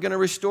life and I'm going to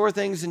restore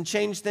things and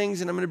change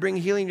things and I'm going to bring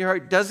healing to your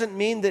heart doesn't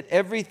mean that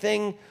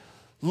everything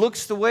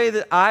looks the way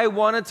that I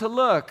want it to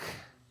look.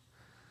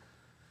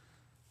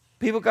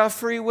 People got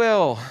free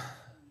will.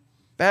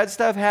 Bad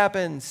stuff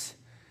happens.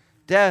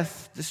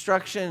 Death,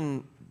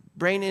 destruction,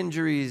 brain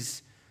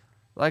injuries.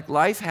 Like,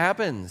 life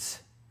happens.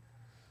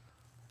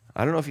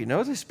 I don't know if you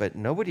know this, but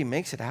nobody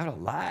makes it out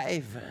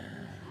alive.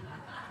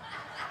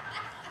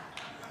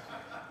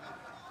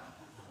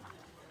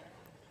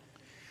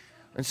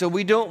 And so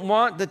we don't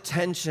want the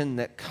tension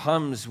that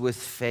comes with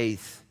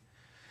faith,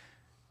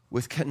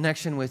 with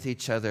connection with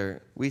each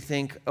other. We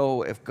think,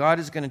 if God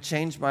is going to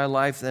change my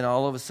life, then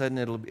all of a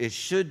sudden it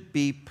should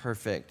be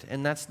perfect.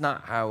 And that's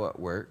not how it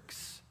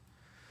works.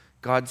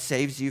 God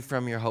saves you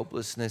from your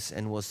hopelessness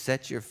and will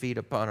set your feet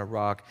upon a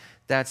rock.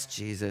 That's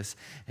Jesus.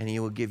 And he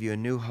will give you a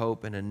new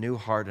hope and a new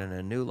heart and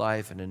a new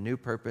life and a new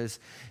purpose.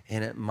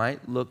 And it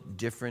might look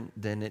different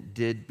than it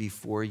did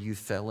before you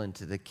fell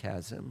into the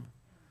chasm.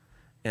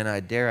 And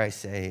I dare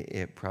say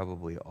it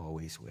probably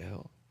always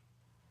will.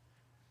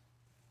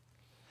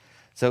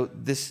 So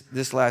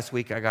this last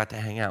week I got to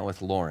hang out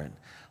with Lauren.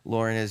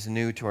 Lauren is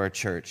new to our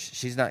church.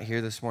 She's not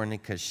here this morning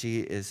because she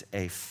is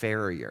a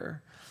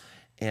farrier.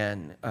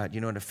 And do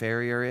you know what a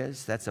farrier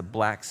is? That's a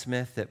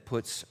blacksmith that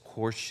puts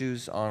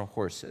horseshoes on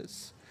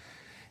horses.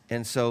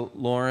 And so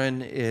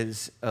Lauren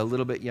is a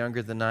little bit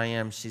younger than I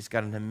am. She's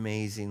got an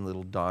amazing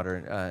little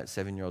daughter,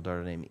 7-year-old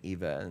daughter named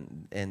Eva.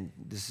 And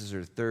this is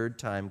her third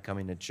time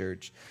coming to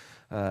church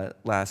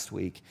last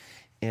week.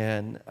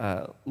 And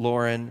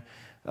Lauren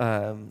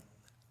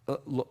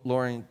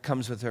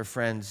comes with her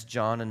friends,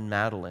 John and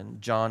Madeline.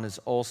 John is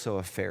also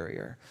a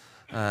farrier.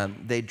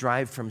 They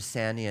drive from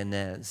San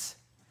Ynez.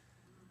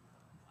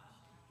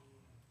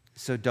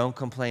 So don't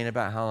complain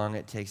about how long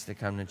it takes to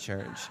come to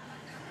church.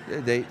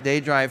 They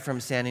drive from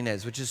San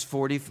Ynez, which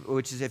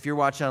is if you're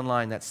watching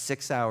online, that's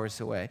 6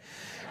 hours away.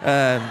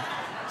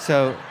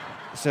 So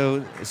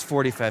it's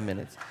 45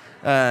 minutes.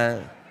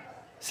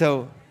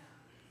 So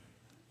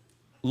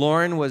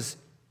Lauren was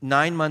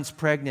 9 months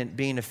pregnant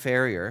being a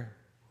farrier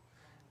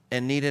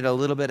and needed a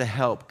little bit of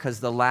help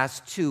because the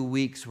last 2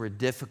 weeks were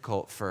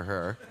difficult for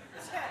her.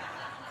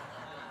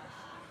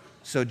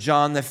 So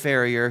John the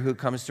farrier, who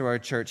comes to our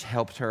church,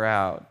 helped her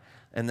out.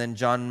 And then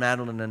John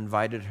Madeline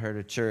invited her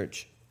to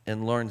church.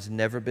 And Lauren's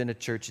never been to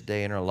church a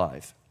day in her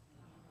life.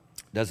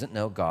 Doesn't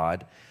know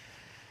God.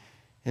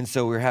 And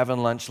so we were having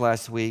lunch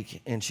last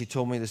week, and she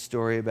told me the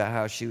story about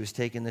how she was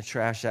taking the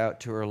trash out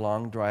to her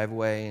long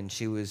driveway, and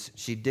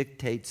she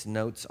dictates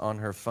notes on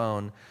her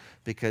phone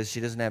because she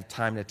doesn't have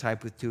time to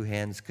type with two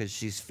hands because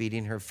she's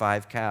feeding her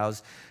 5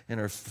 cows and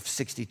her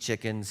 60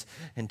 chickens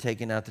and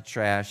taking out the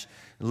trash.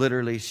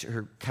 Literally,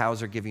 her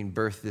cows are giving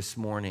birth this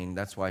morning.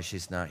 That's why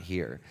she's not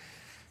here.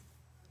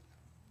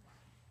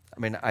 I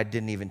mean, I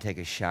didn't even take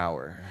a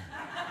shower.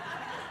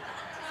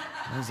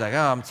 I was like,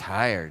 oh, I'm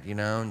tired,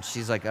 and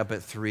she's like up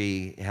at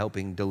 3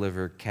 helping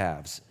deliver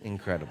calves.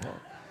 Incredible.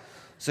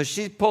 So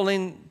she's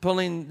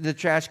pulling the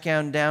trash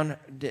can down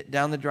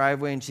the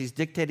driveway, and she's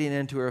dictating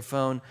into her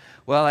phone.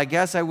 Well, I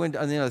guess I went,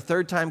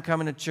 third time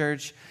coming to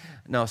church.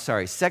 No,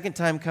 sorry, second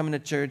time coming to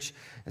church.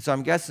 And so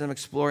I'm guessing I'm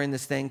exploring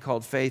this thing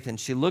called faith, and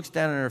she looks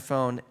down at her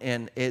phone,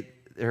 and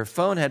her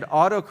phone had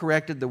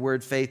auto-corrected the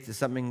word faith to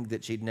something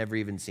that she'd never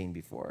even seen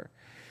before.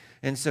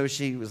 And so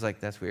she was like,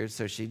 that's weird.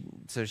 So she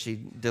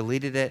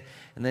deleted it,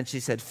 and then she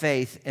said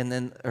faith, and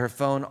then her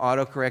phone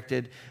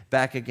auto-corrected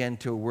back again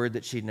to a word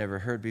that she'd never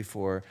heard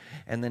before.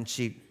 And then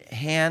she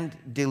hand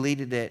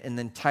deleted it and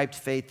then typed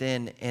faith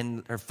in,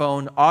 and her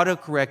phone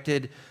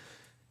auto-corrected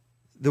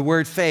the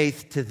word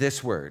faith to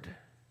this word.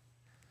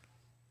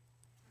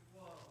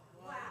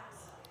 Wow.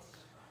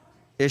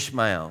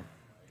 Ishmael.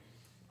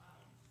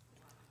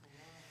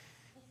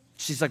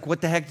 She's like, what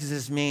the heck does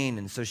this mean?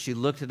 And so she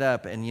looked it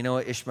up, and you know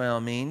what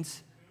Ishmael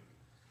means?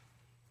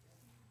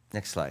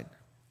 Next slide.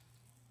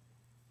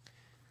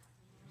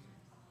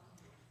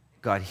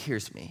 God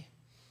hears me.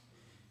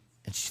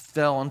 And she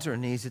fell onto her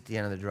knees at the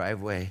end of the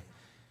driveway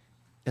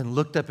and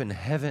looked up in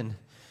heaven.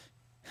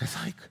 I was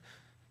like,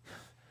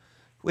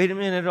 wait a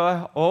minute,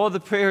 all the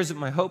prayers of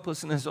my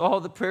hopelessness, all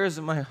the prayers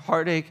of my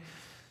heartache,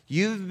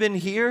 you've been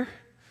here?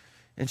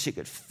 And she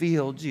could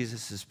feel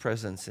Jesus'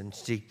 presence, and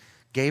she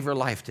gave her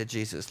life to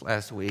Jesus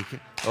last week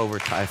over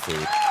Thai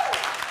food.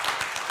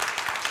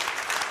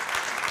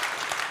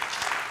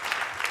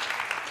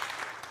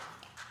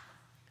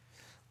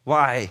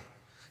 Why?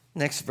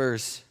 Next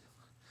verse.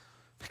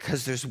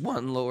 Because there's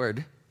one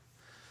Lord.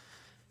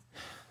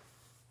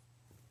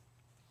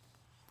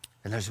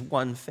 And there's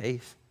one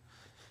faith.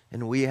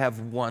 And we have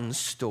one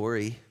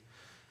story.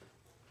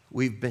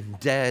 We've been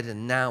dead,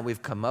 and now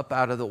we've come up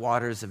out of the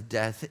waters of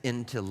death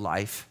into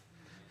life.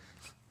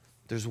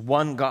 There's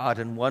one God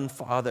and one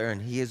Father,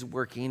 and He is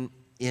working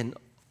in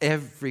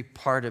every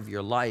part of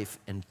your life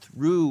and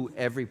through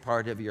every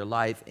part of your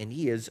life, and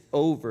He is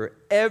over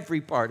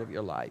every part of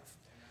your life.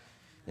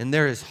 And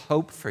there is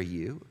hope for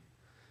you.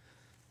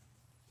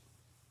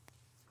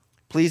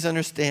 Please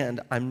understand,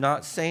 I'm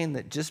not saying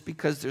that just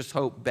because there's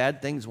hope,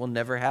 bad things will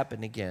never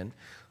happen again.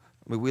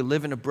 I mean, we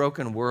live in a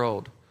broken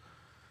world.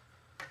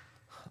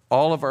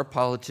 All of our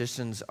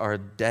politicians are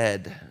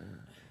dead,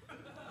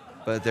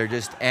 but they're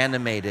just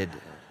animated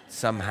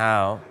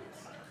somehow.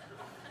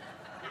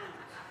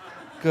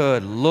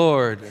 Good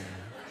Lord.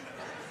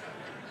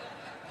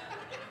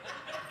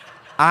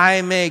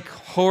 I make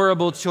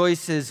horrible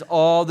choices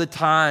all the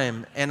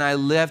time, and I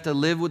have to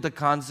live with the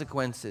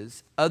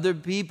consequences. Other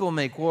people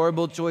make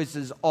horrible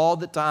choices all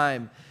the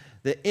time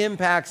that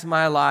impacts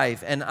my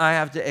life, and I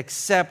have to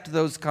accept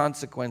those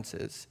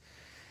consequences.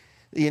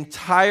 The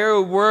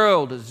entire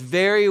world is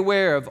very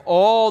aware of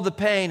all the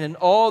pain and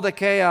all the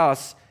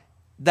chaos.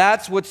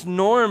 That's what's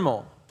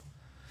normal.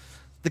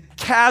 The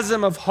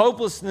chasm of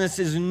hopelessness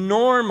is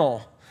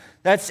normal.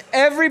 That's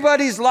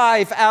everybody's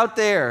life out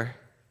there.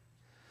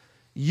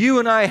 You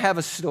and I have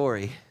a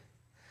story.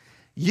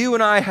 You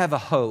and I have a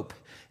hope,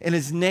 and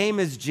His name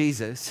is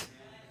Jesus.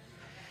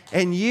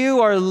 And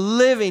you are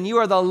living, you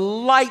are the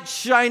light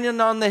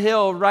shining on the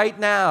hill right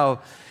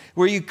now,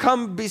 where you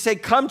say,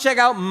 come check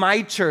out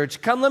my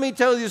church. Come, let me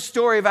tell you a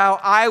story of how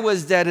I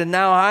was dead and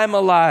now I'm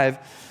alive.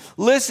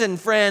 Listen,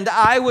 friend,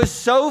 I was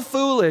so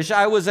foolish.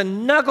 I was a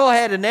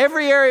knucklehead in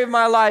every area of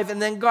my life. And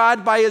then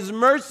God, by His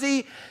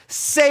mercy,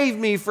 saved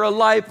me for a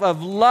life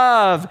of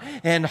love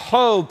and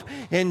hope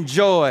and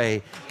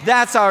joy.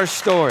 That's our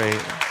story.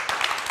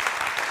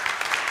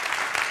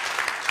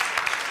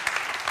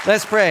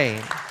 Let's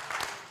pray.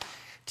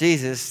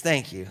 Jesus,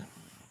 thank you.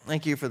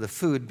 Thank you for the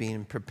food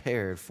being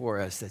prepared for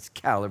us that's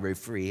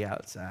calorie-free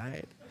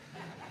outside.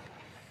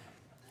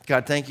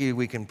 God, thank you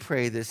we can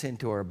pray this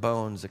into our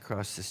bones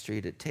across the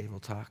street at Table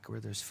Talk where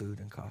there's food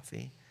and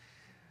coffee.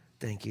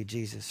 Thank you,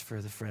 Jesus,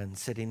 for the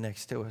friends sitting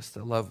next to us,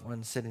 the loved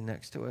ones sitting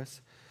next to us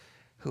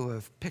who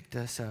have picked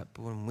us up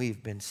when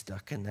we've been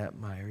stuck in that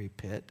miry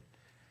pit.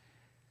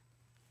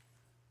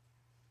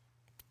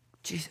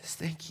 Jesus,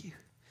 thank you.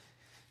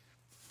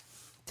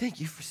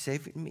 Thank you for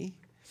saving me.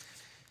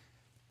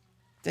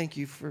 Thank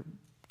you for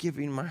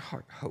giving my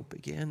heart hope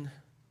again.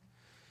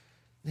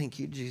 Thank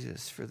you,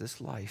 Jesus, for this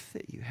life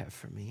that you have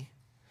for me.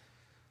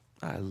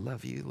 I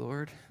love you,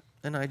 Lord,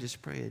 and I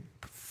just pray a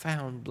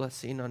profound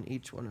blessing on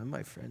each one of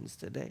my friends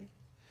today.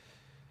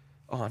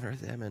 honor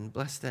them and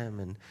bless them.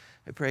 And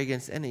I pray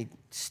against any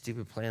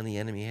stupid plan the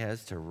enemy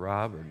has to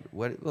rob or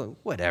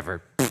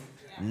whatever.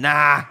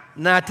 Nah,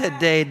 not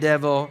today,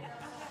 devil.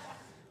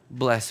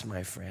 Bless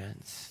my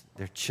friends,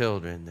 their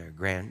children, their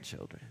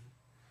grandchildren,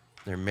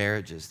 their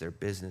marriages, their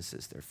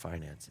businesses, their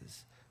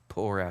finances.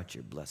 Pour out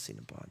your blessing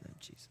upon them,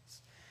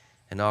 Jesus.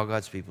 And all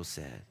God's people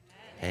said,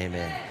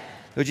 amen.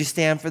 Would you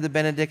stand for the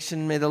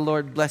benediction? May the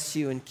Lord bless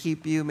you and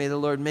keep you. May the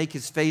Lord make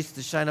his face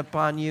to shine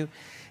upon you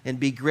and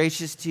be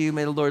gracious to you.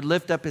 May the Lord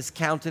lift up his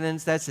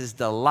countenance, that's his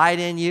delight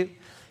in you,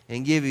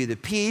 and give you the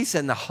peace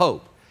and the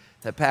hope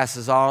that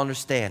passes all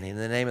understanding. In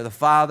the name of the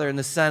Father, and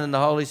the Son, and the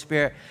Holy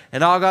Spirit.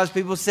 And all God's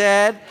people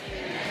said,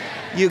 amen.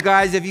 You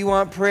guys, if you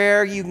want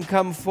prayer, you can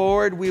come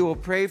forward. We will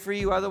pray for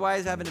you.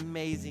 Otherwise, have an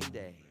amazing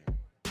day.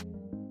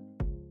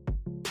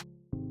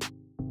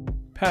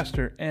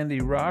 Pastor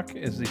Andy Rock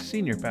is the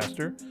senior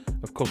pastor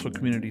of Coastal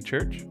Community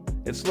Church.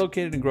 It's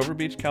located in Grover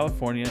Beach,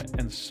 California,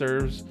 and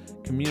serves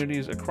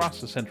communities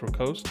across the Central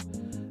Coast.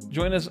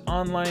 Join us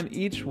online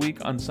each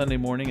week on Sunday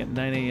morning at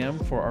 9 a.m.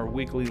 for our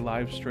weekly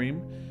live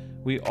stream.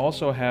 We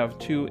also have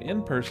 2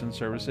 in-person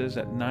services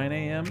at 9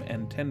 a.m.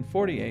 and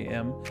 10:40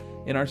 a.m.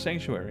 in our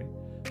sanctuary.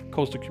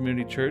 Coastal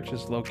Community Church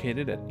is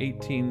located at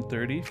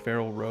 1830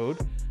 Farroll Road,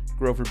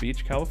 Grover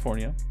Beach,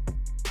 California.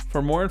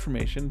 For more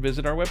information,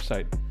 visit our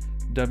website,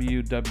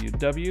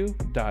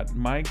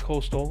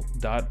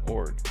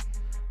 www.mycoastal.org.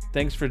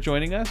 Thanks for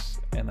joining us,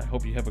 and I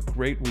hope you have a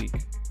great week.